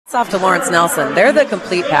Off to Lawrence Nelson. They're the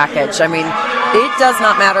complete package. I mean, it does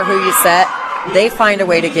not matter who you set. They find a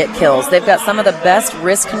way to get kills. They've got some of the best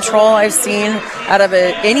wrist control I've seen out of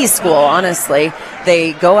any school, honestly.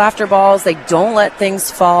 They go after balls. They don't let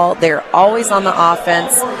things fall. They're always on the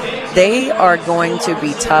offense. They are going to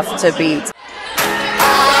be tough to beat.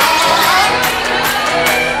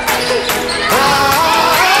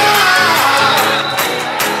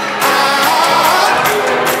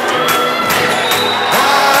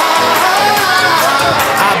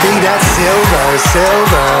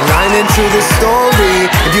 Silver, line into the story.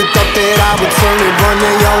 If you thought that I would turn it one,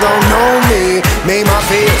 then y'all don't know me. Made my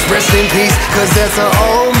fears rest in peace, cause that's a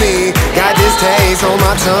old me. Got this taste on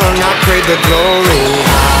my tongue, I crave the glory.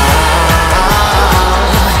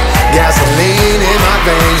 Gasoline in my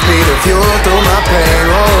veins, be the fuel through my pain.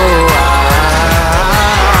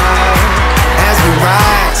 As we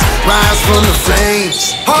rise from the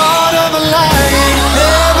flames. Heart of a lion,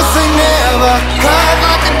 never say never. Cut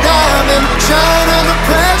like a diamond, shine under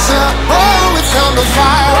pressure. Oh, it's time to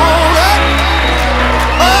fire on up.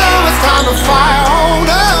 Oh, it's time to fire on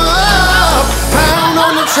up. Pound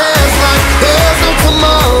on the chest like there's no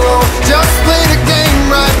tomorrow. Just play the game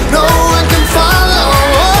right, no one can follow.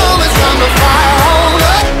 Oh, it's time to fire on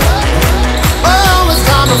up. Oh, it's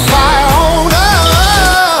time to fire on up.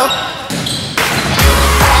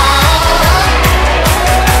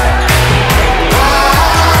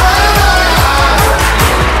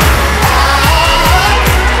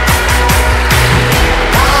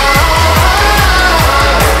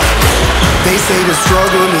 They say the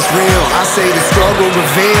struggle is real, I say the struggle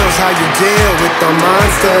reveals how you deal with the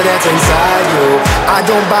monster that's inside you. I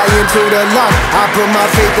don't buy into the luck, I put my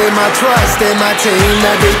faith and my trust in my team,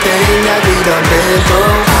 everything that we done been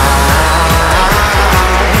through.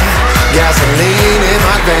 Gasoline in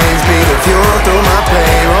my veins, be the fuel through my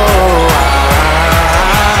pain.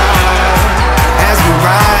 As we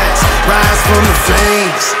rise from the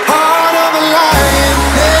flames. Heart of a lion,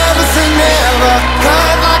 never say never.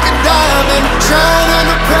 Cut like a diamond, shine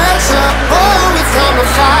under pressure. Oh, it's time to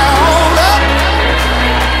fire on up.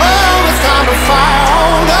 Oh, it's time to fire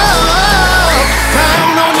on up.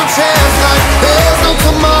 Pound on the chest like there's no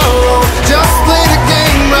tomorrow. Just play the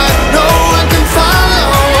game right, no one can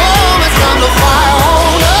follow. Oh, it's time to fire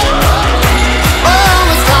on up.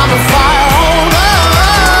 Oh, it's time to fire on up.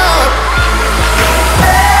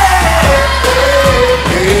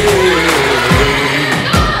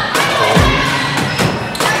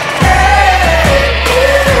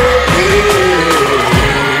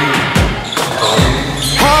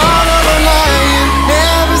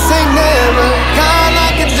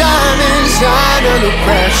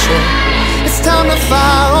 Pressure. It's time to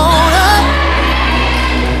fire on up.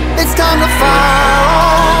 It's time to fire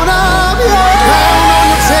on up, yeah. Pound on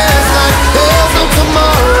your chest like there's no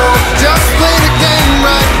tomorrow. Just play the game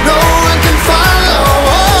right, no one can follow.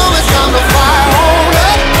 Oh, it's time to fire on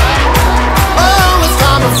up. Oh, it's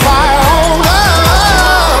time to fire on up.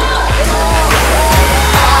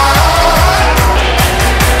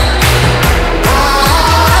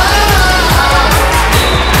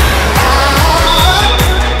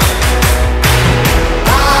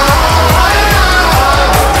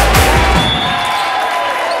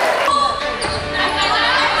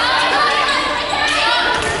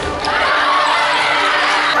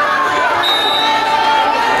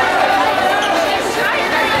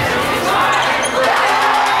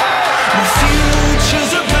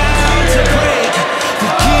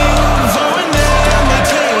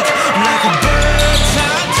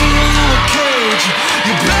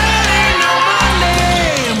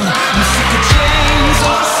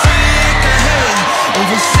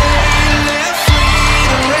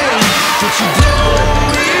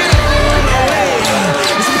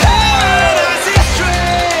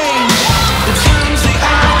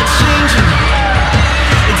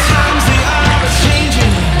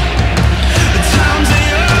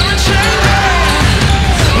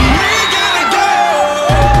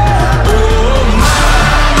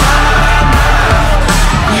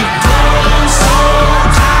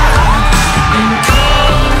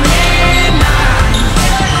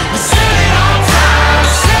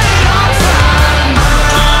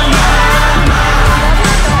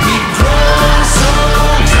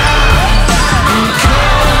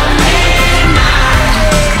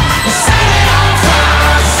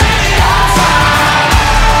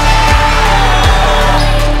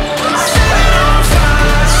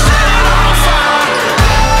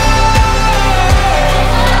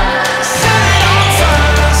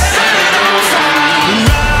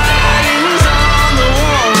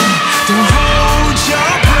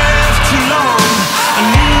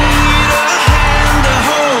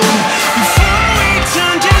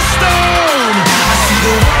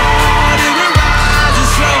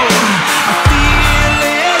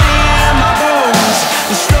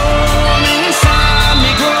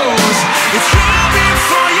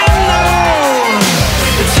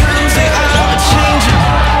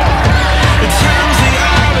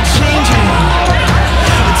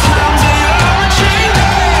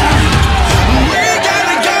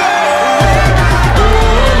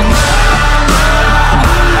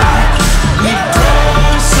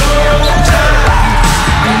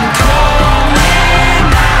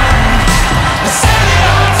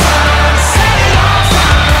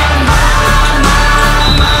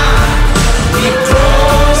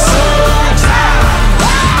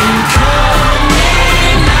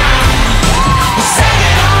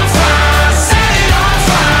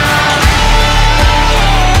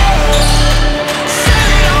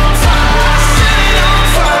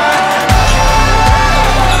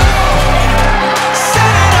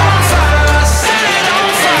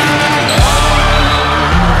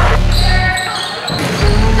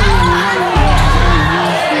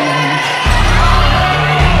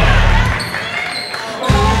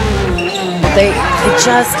 They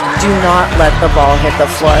just do not let the ball hit the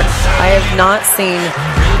floor. I have not seen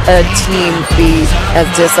a team be as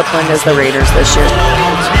disciplined as the Raiders this year.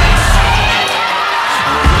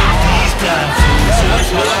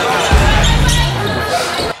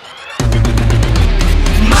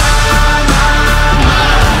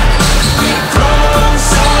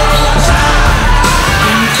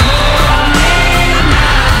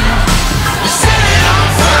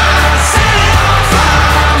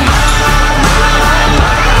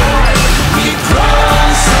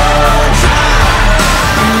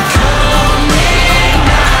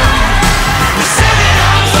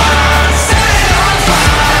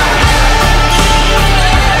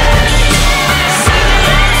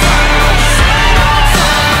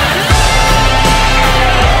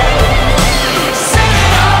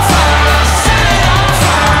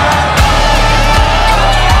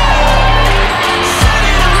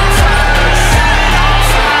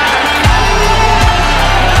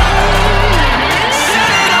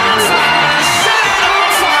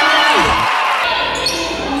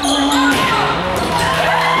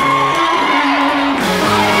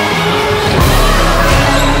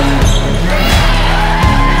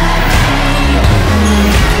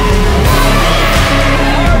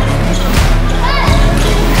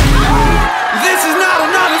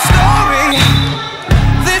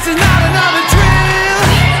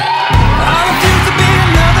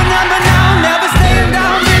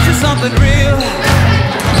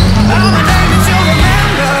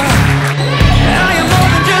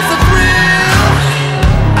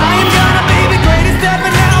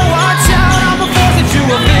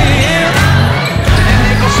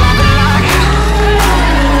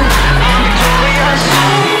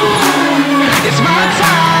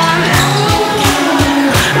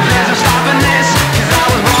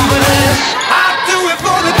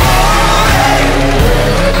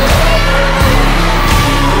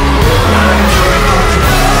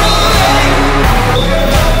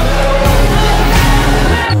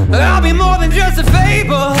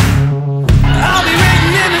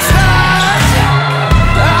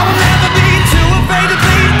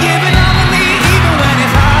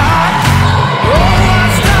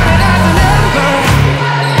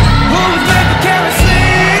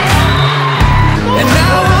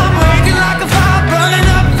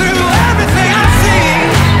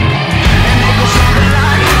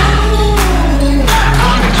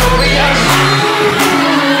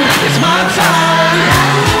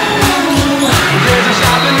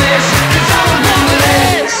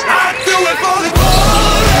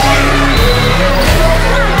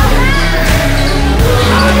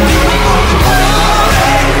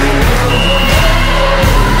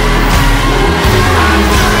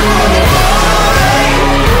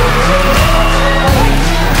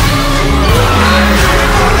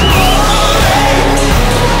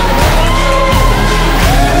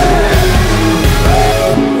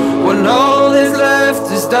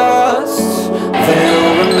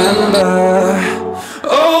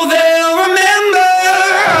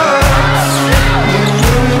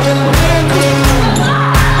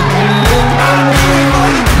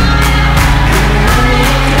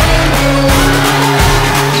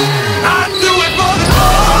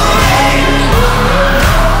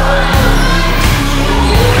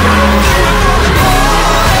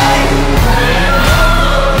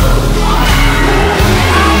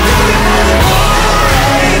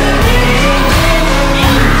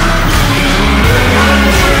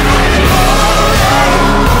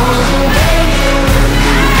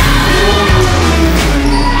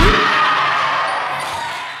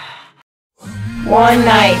 One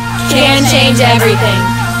night can change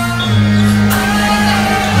everything.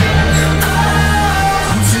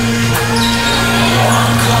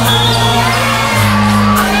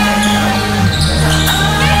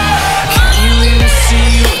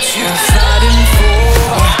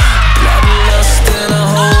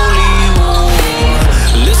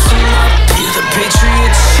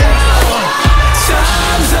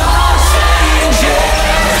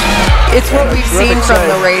 It's what we've seen from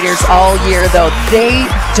the Raiders all year, though. They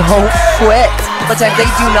don't quit. All the time, they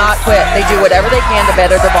do not quit. They do whatever they can to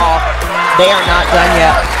better the ball. They are not done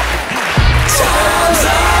yet. Times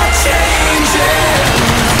are changing.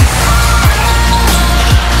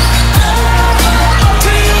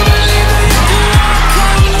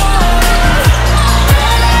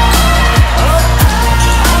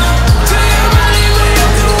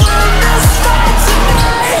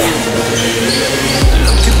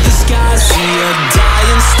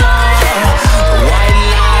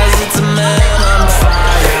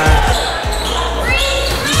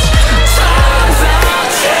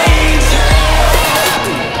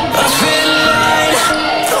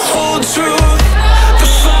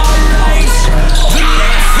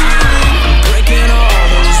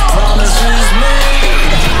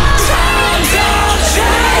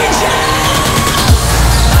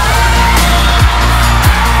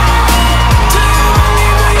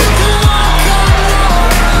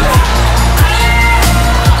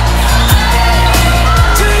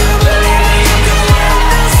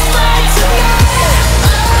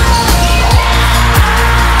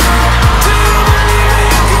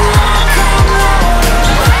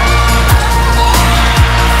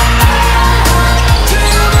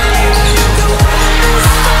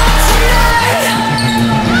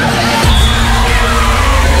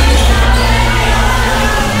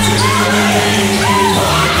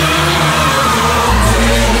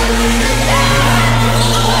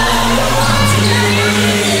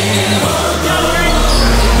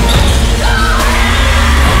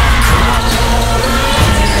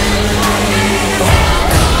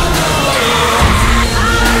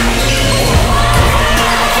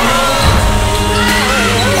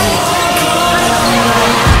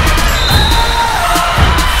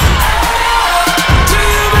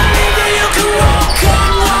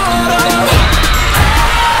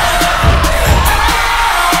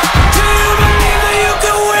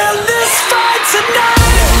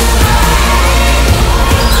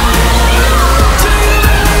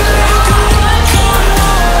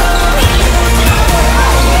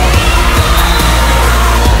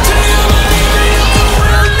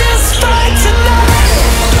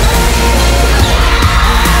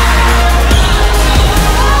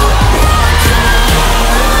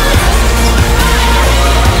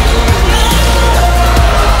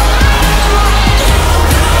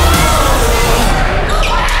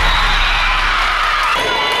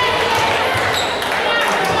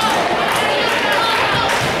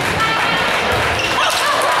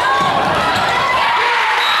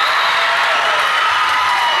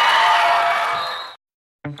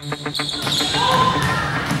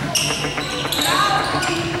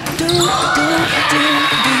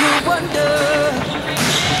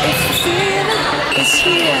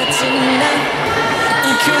 here tonight.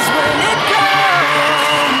 'Cause when it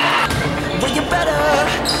comes, well, you better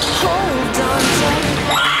hold on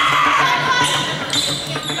tight.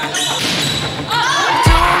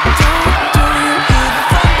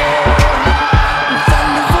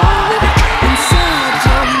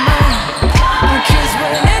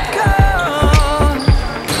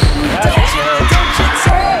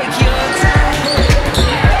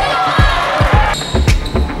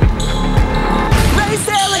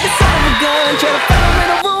 Try to find a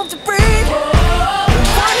little room to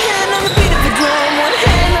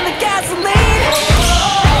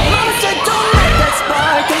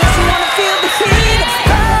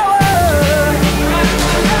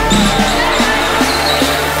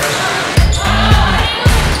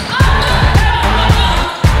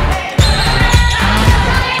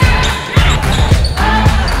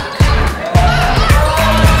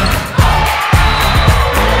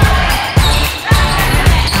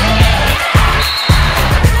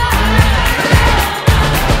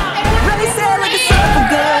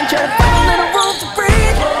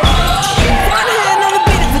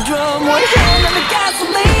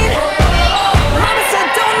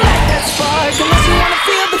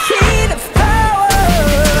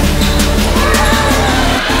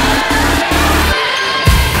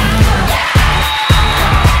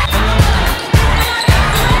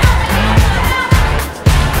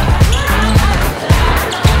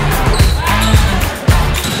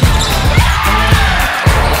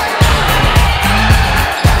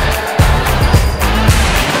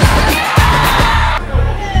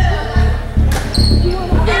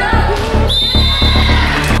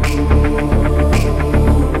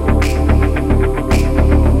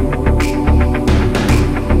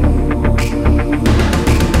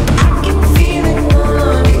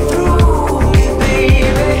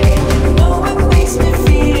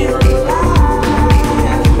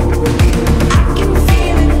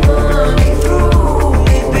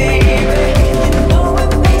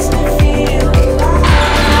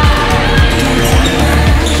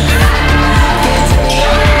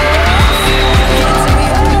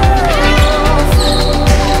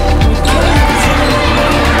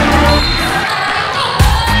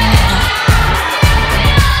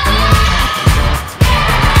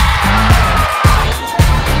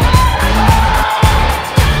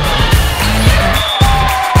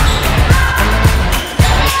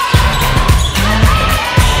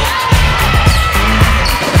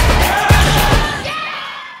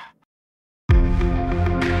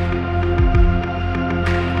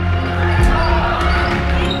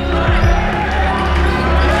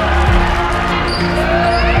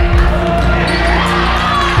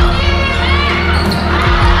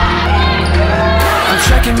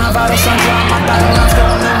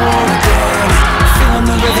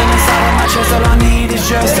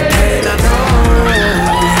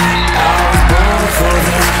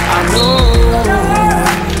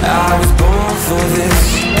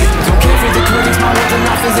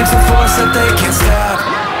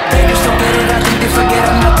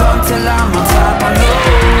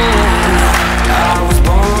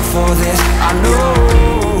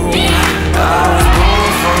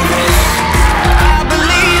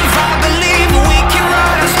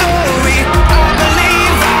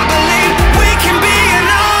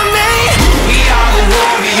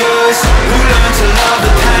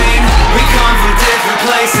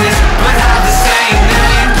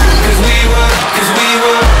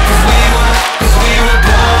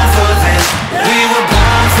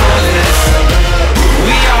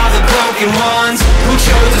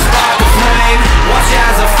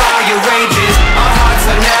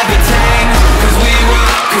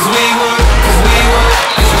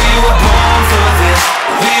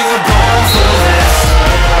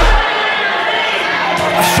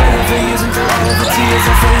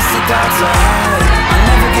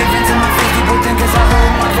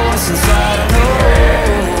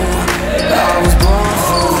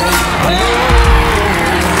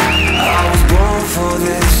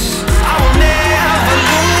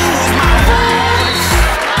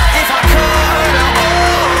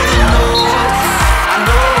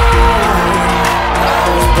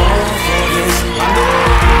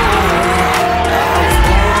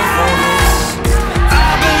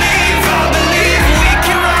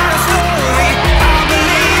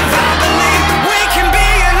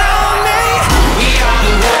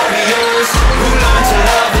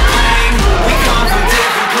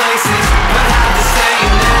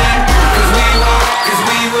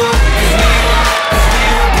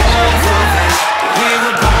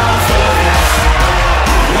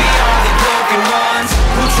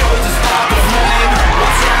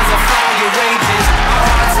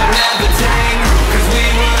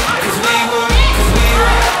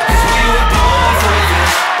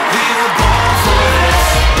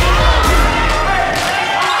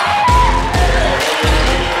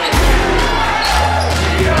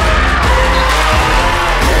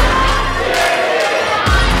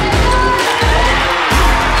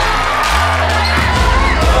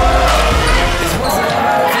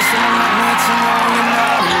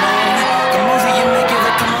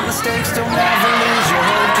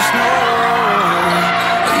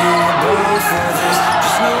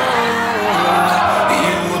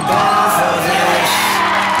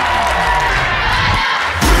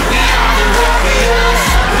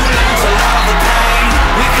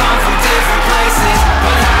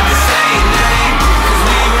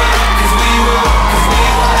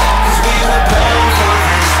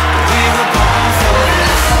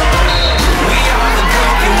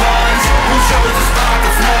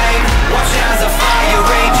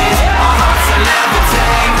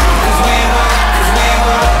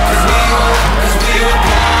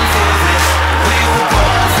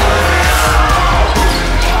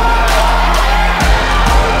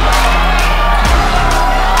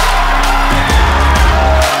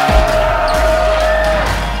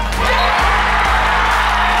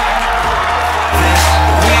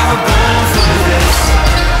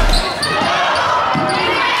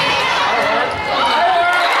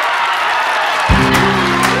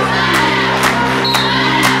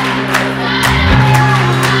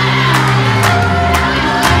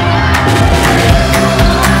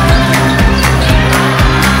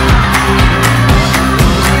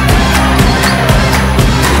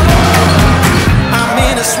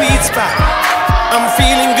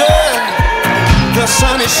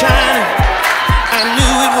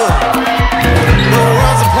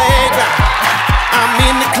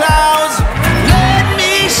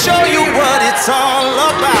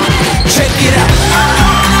about. Check it out. I'm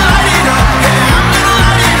gonna light it up. Yeah, I'm gonna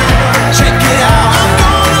light it up. Check it out. I'm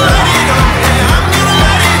gonna light it up. Yeah, I'm gonna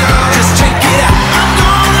light it up. Just check it out. I'm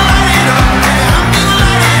gonna light it up. Yeah, I'm gonna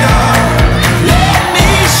light it up. Let me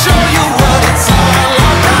show you what it's all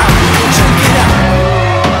about. Check it out.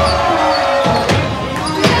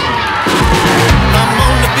 I'm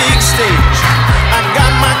on the big stage. I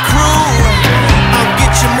got my crew. I'll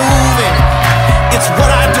get you moving. It's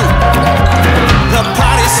what I do. The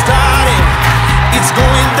party's starting. It's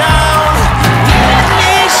going down. Let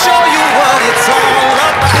me show you what it's all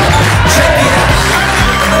about. Check it out.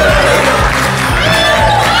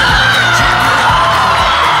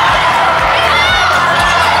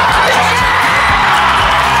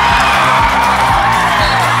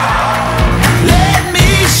 Let me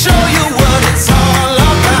show you what it's all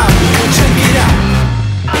about. Check it out.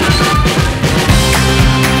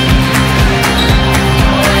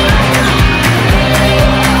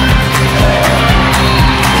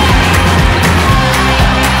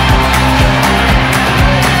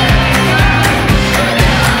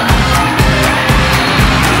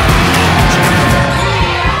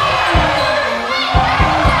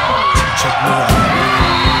 Check me out.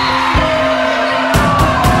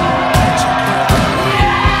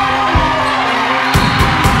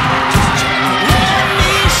 Let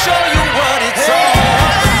me show you what it's all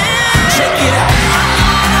about. Check it out. I'm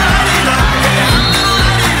gonna light it up. Yeah, I'm gonna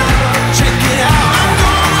light it up. Check it out. I'm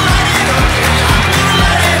gonna light it up. Yeah, I'm gonna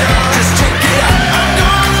light it up. Just check it out. I'm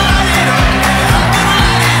gonna light it up. Yeah, I'm gonna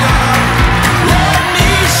light it up. Let me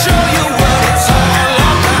show you what it's all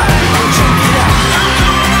about. Check it out. I'm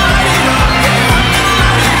gonna light it up. Yeah,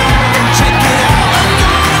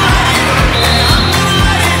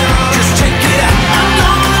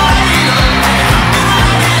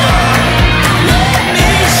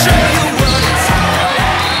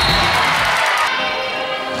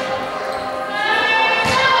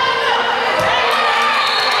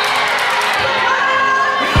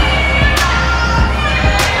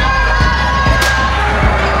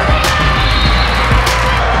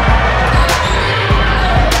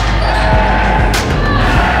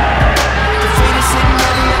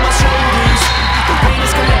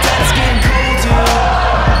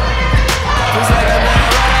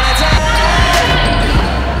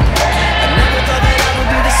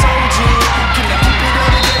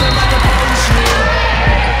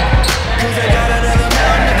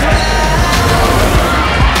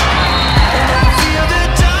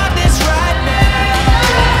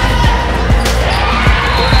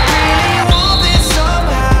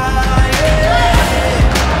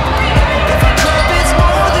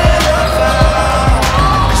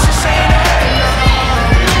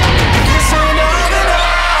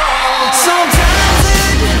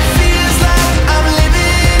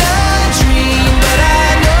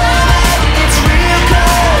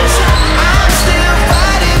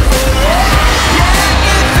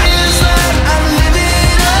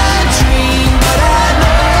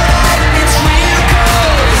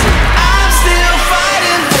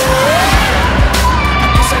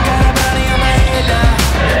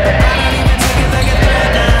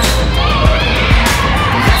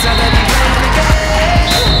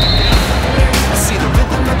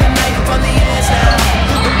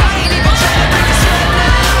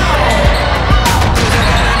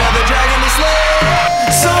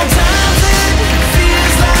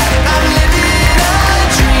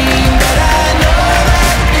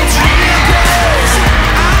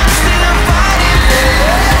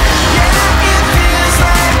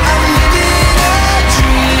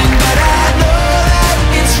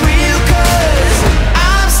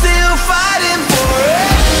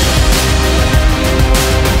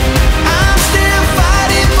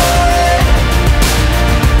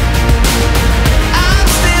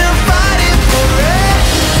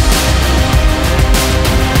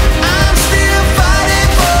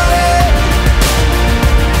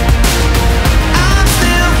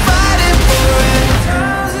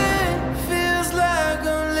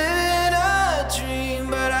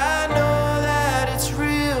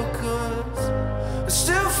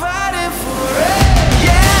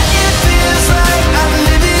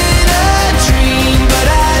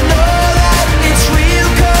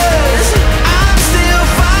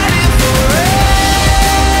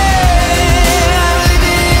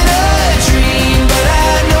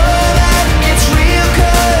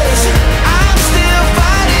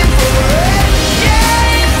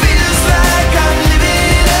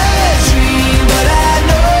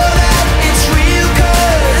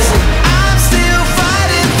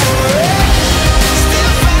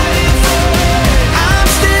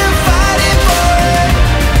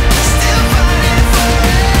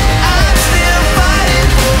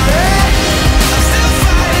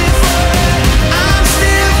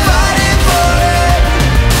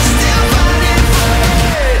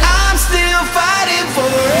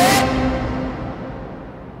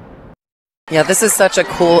 Yeah, this is such a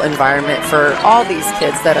cool environment for all these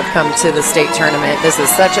kids that have come to the state tournament. This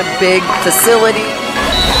is such a big facility.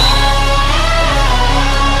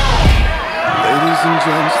 Ladies and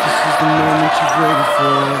gents, this is the moment you've waited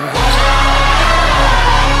for.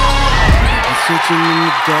 I'm searching in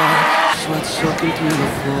the dark, sweat soaking through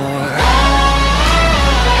the floor.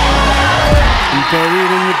 And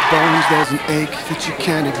buried in your bones, there's an ache that you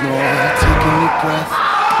can't ignore. Taking your breath,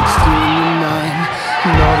 stealing your mind,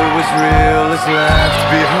 and all that was real is left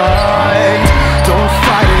behind. Don't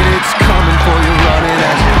fight it, it's coming for you, running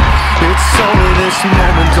at you. It's only this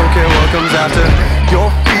moment, don't care what comes after. Your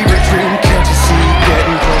fever dream, can't you see it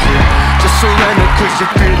getting closer? Just surrender, cause you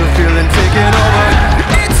feel the feeling taking over.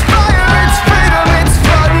 It's fire, it's freedom, it's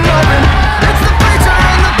flooding open. It's the preacher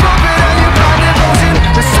and the puppet and your blind devotion.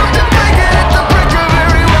 There's something breaking at the brink of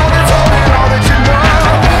every wall that's holding all that you know.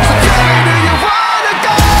 So tell me, do you wanna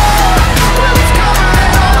go? Where it's covered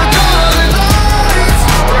in all the colored lights,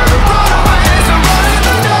 where the runaways are running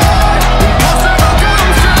the night. Impossible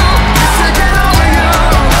comes true, it's taking over you.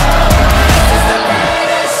 It's the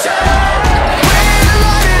greatest show. We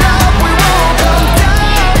light it up, we won't come down,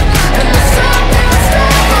 and the sun can't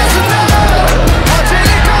stop us now. Watching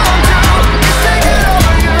it come true, it's taking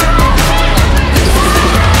over you.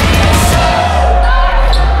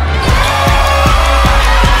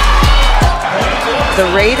 The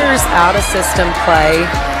Raiders' out-of-system play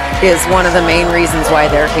is one of the main reasons why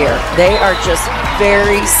they're here. They are just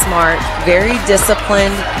very smart, very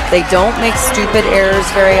disciplined. They don't make stupid errors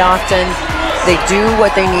very often. They do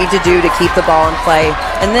what they need to do to keep the ball in play.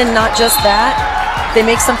 And then not just that, they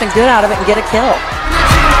make something good out of it and get a kill.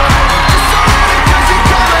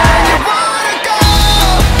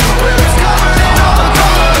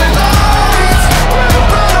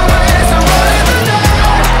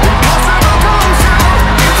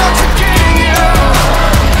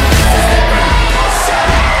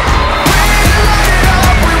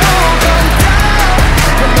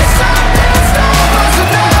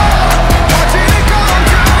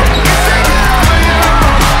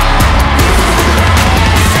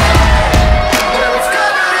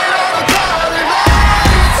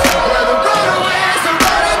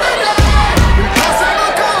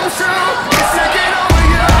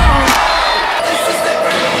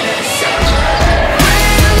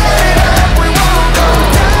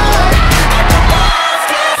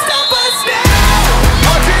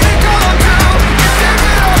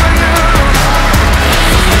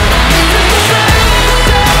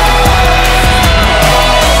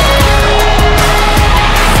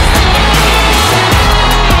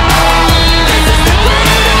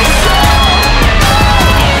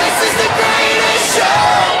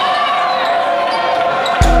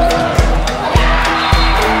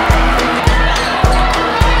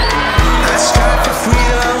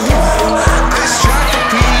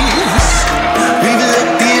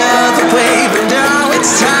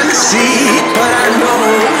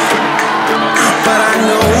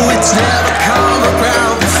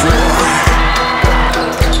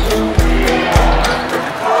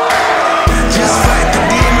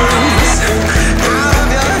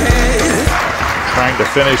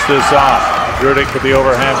 Finish this off. Rudick with the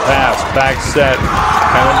overhand pass. Back set.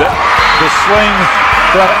 And the swing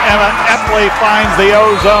from Emma Epley finds the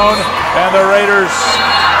O-zone. And the Raiders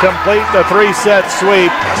complete the 3-set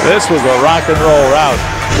sweep. This was a rock and roll rout.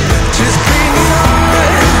 Just bring it on.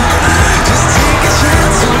 Just take a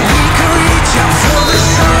chance so we can reach out for the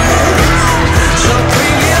sun. So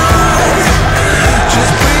bring it on.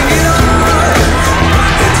 Just bring it on.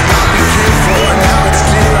 It's what we came for. Now it's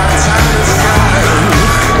clear our time is gone.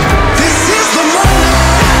 This is the moment.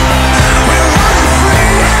 We're running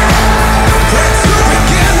free. Where to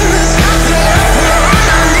begin? There's nothing left. We're on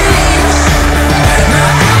our knees. Now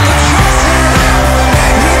I'm the chosen.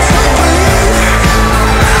 Need to believe.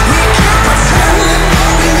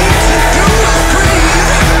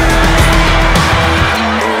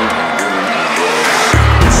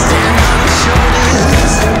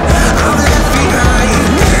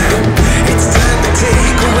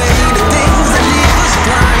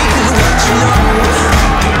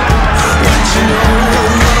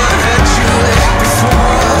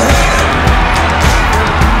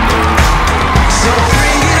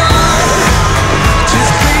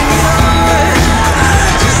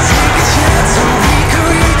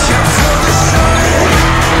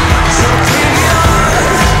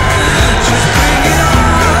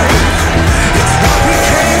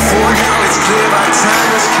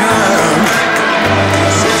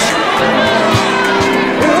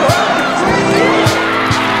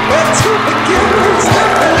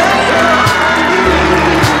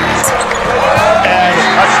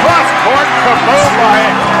 by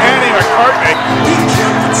Annie McCartney.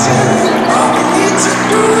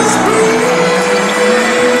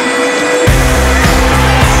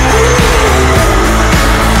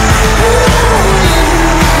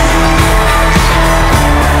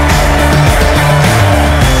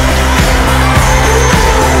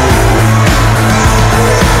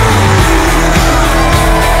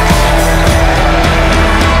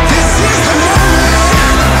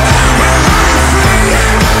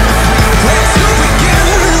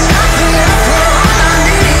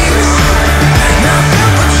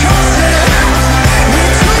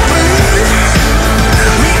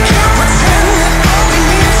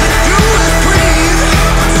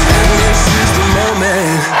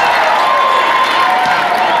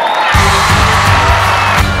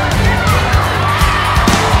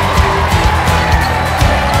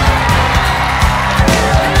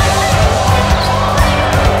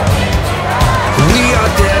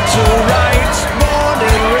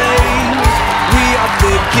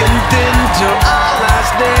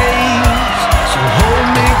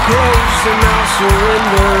 And I'll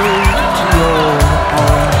surrender to your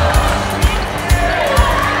heart.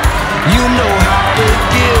 You know how to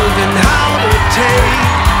give and how to take.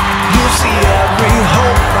 You see every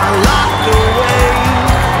hope I locked away.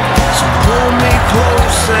 So pull me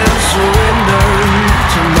close and surrender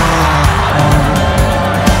to my heart.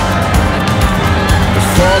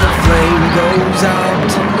 Before the flame goes out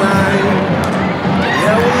tonight,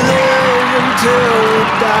 yeah, we'll live until we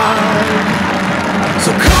die.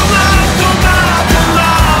 So come out.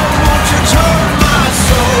 Won't you turn my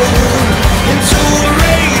soul into a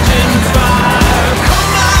raging fire?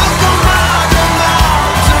 Come out,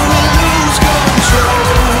 till we lose control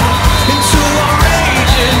into a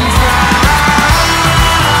raging fire.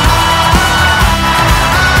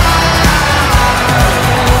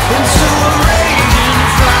 Into a raging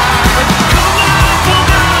fire. Come out,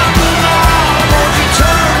 won't you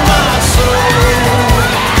turn my soul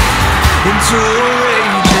into a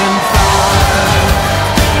raging fire.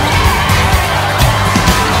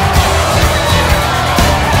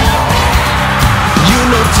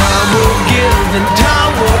 Time will give and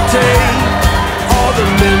time will take. All the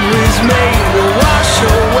memories made will wash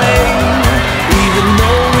away. Even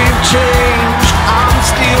though we've changed, I'm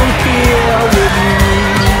still here with you.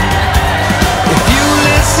 If you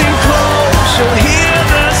listen close, you'll hear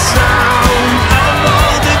the sound of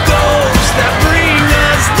all the ghosts that bring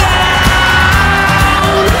us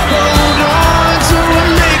down. Hold on to what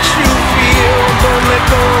makes you feel. Don't let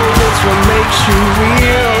go, it's what makes you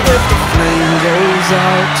real. If the flame goes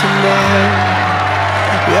out tonight,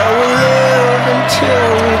 yeah, we'll live until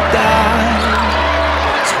we die.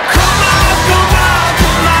 So come out,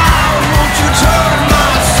 won't you turn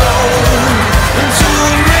my soul into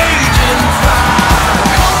a raging fire?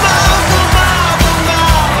 Come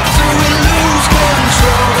out, till we lose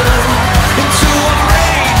control into a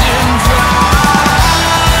raging fire.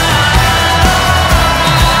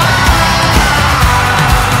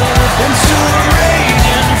 Into a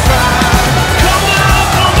raging fire. Come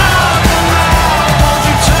out, won't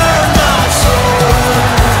you turn my soul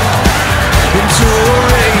into a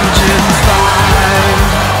raging fire.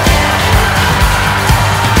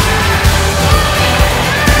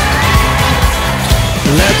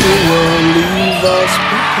 Let the world leave us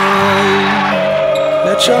behind.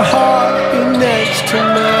 Let your heart be next to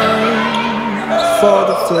mine. Before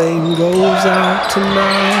the flame goes out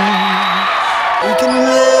tonight, we can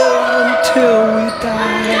live until we die.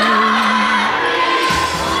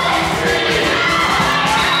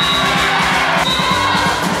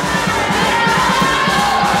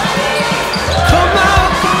 Come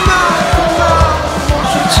out, won't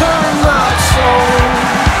you turn my soul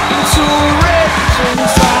into a raging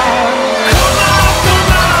fire? Come out,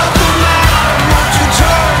 won't you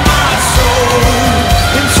turn my soul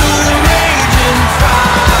into a raging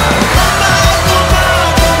fire? Come out,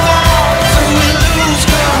 till we lose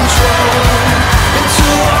control into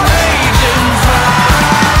a raging fire.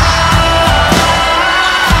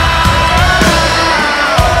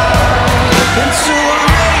 Into a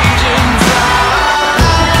raging fire.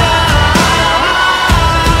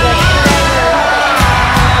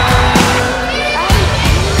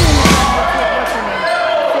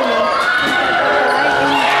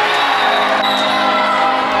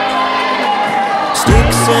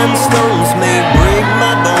 Sticks and stones may break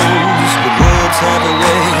my bones, but words have a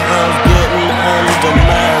way of getting under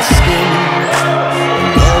my skin.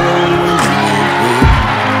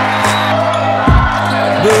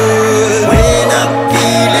 But when I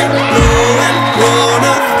feel it blow and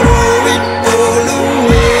wanna throw it all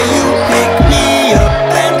away, you pick me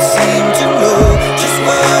up and seem to know just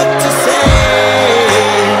what to say.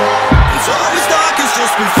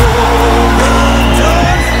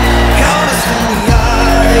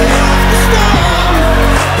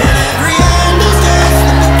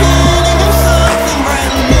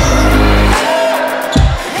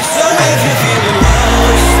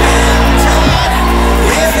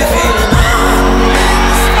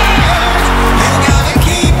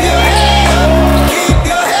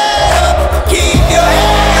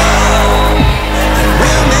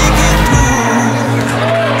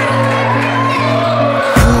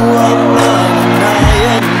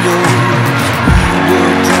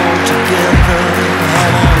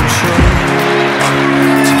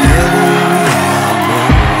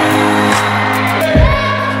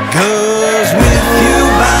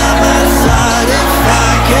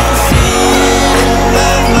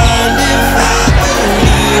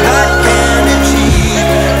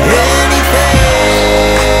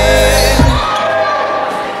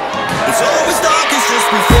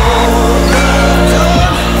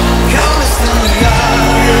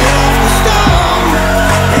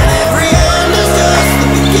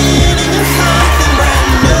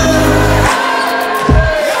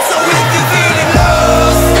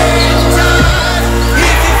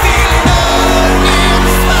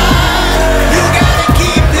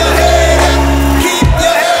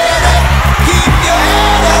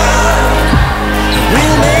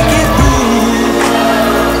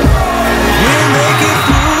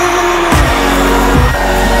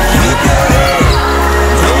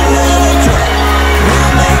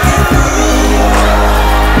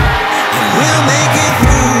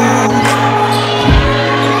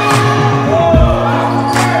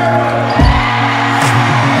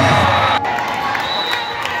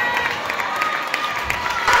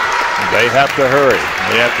 have to hurry.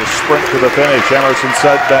 They have to sprint to the finish. Emerson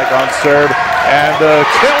Sudbeck on serve. And the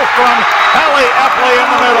kill from Hallie Epley in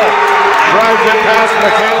the middle. Drives it past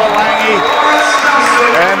Michaela Lange.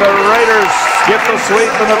 And the Raiders get the sweep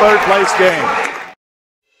in the third-place game.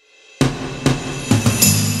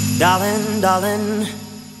 Darling, darling,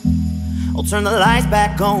 I'll turn the lights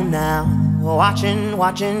back on now. Watching,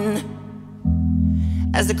 watching,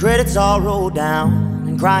 as the credits all roll down.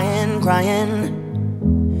 And crying, crying,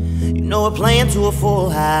 you know we're playing to a full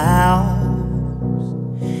house.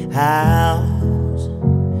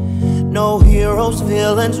 No heroes,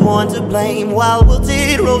 villains, one to blame, while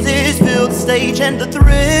wilted roses fill the stage. And the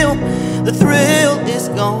thrill is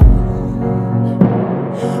gone.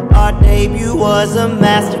 Our debut was a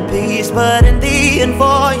masterpiece, but in the end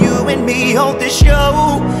for you and me, hold this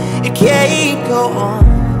show, it can't go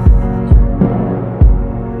on.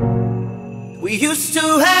 We used to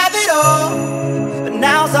have it all, but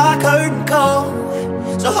now's our curtain call.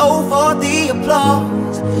 So hold for the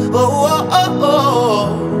applause, oh, oh, oh,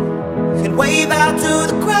 oh. And wave out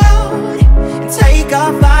to the crowd and take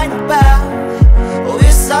our final bow. Oh,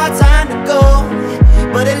 it's our time to go,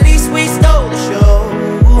 but at least we stole the show.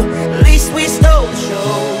 At least we stole the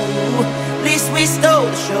show. At least we stole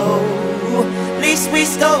the show. At least we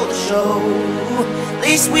stole the show. At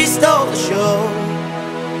least we stole the show.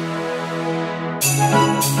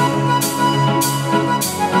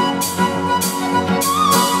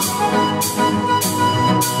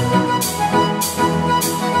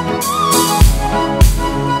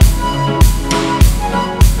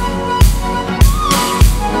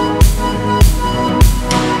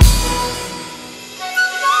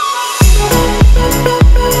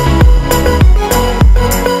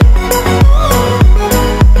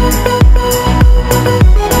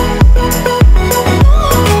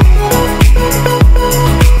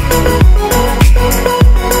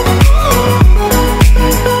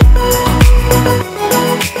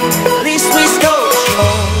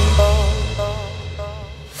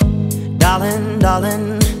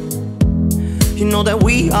 You know that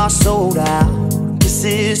we are sold out, this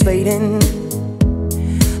is fading,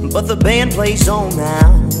 but the band plays on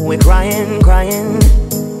now. We're crying, crying,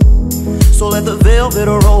 so let the velvet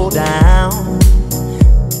roll down,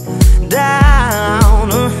 down.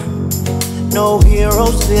 No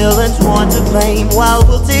heroes, villains, one to blame, while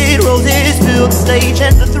wilted roses fill the stage.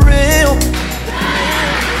 And the thrill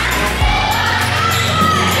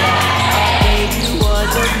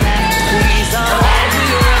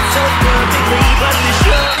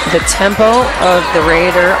The tempo of the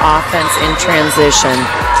Raider offense in transition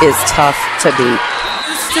is tough to beat.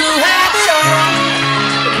 used to have it all,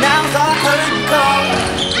 but now's our curtain call.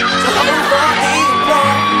 So hold for the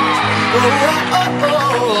applause, oh, oh, oh,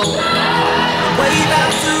 oh. Wave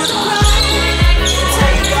out to the crowd,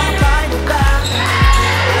 take our final bow.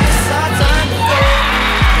 It's our time to go,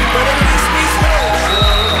 but at least we stole the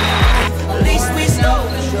show. At least we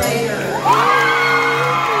stole the show.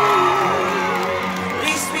 At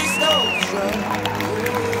least we stole the show.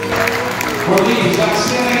 For these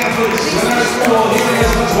outstanding athletes, the next school here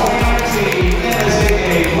is the 2019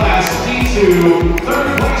 NSAA Class D2 third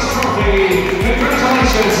place trophy.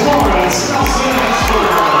 Congratulations, Lawrence Nelson and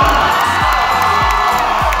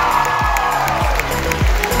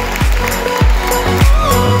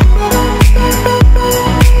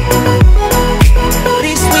At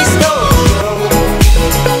least we stole the show.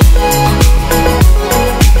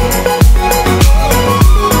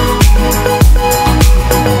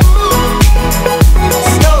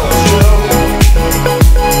 Stole the show.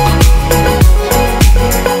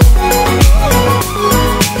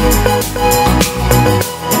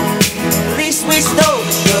 At least we stole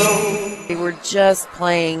the show. They were just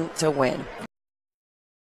playing to win.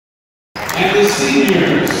 and the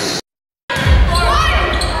seniors.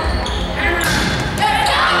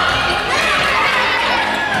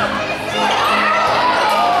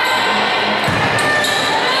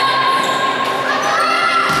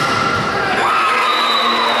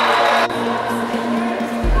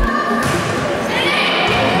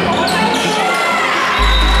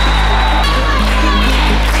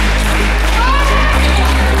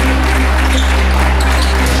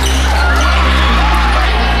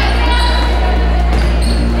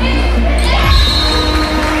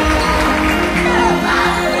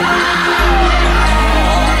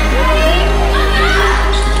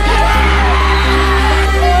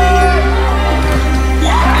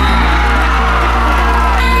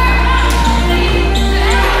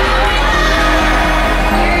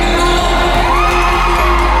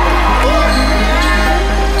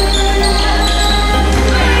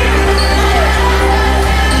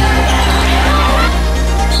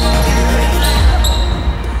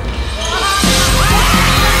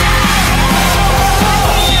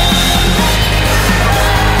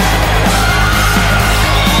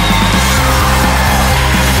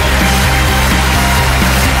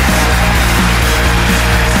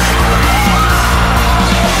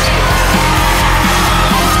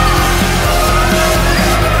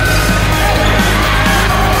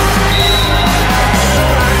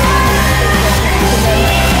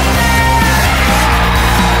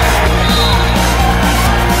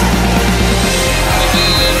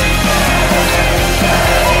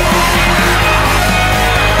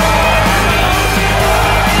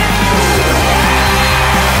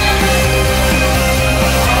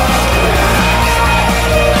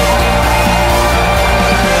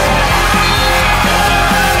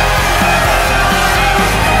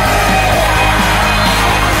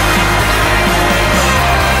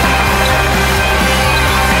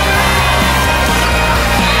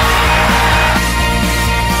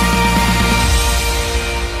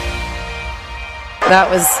 That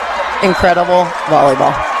was incredible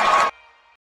volleyball.